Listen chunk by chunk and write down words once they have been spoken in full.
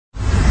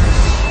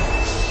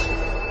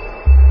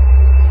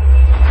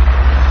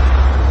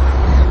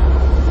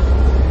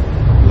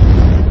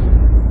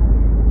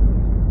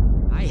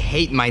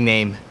hate my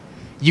name.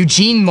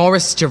 Eugene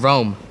Morris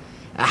Jerome.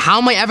 How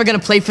am I ever gonna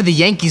play for the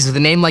Yankees with a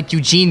name like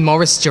Eugene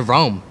Morris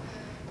Jerome?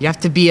 You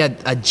have to be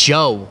a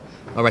Joe,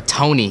 or a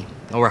Tony,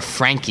 or a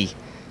Frankie.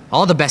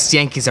 All the best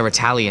Yankees are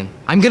Italian.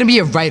 I'm gonna be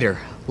a writer,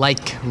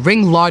 like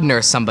Ring Lardner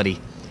or somebody.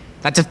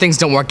 That's if things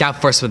don't work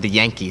out first with the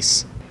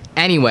Yankees.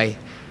 Anyway,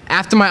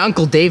 after my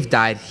Uncle Dave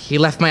died, he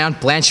left my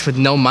Aunt Blanche with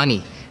no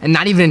money, and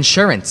not even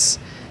insurance.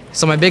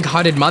 So my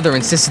big-hearted mother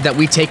insisted that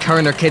we take her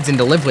and her kids in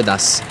to live with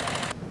us.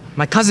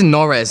 My cousin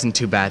Nora isn't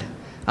too bad.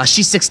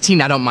 She's 16,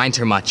 I don't mind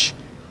her much.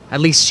 At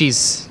least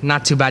she's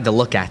not too bad to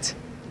look at.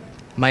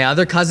 My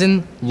other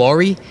cousin,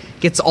 Lori,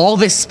 gets all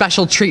this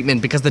special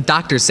treatment because the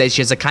doctors say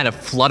she has a kind of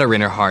flutter in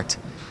her heart.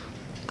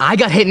 I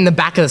got hit in the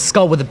back of the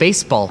skull with a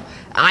baseball.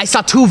 I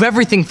saw 2 of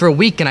everything for a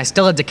week and I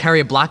still had to carry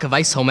a block of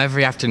ice home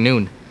every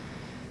afternoon.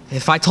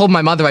 If I told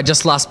my mother I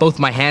just lost both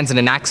my hands in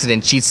an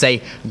accident, she'd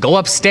say, "Go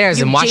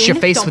upstairs and wash your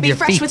face with your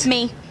feet." Don't be fresh with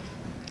me.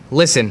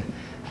 Listen,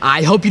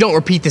 I hope you don't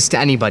repeat this to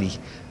anybody.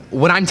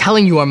 What I'm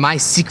telling you are my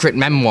secret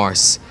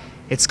memoirs.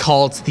 It's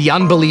called The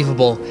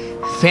Unbelievable,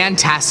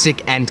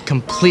 Fantastic, and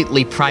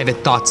Completely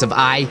Private Thoughts of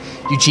I,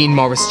 Eugene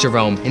Morris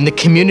Jerome, in the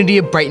community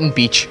of Brighton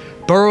Beach,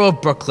 Borough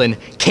of Brooklyn,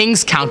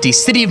 Kings County,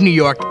 City of New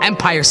York,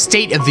 Empire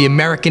State of the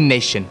American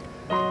Nation.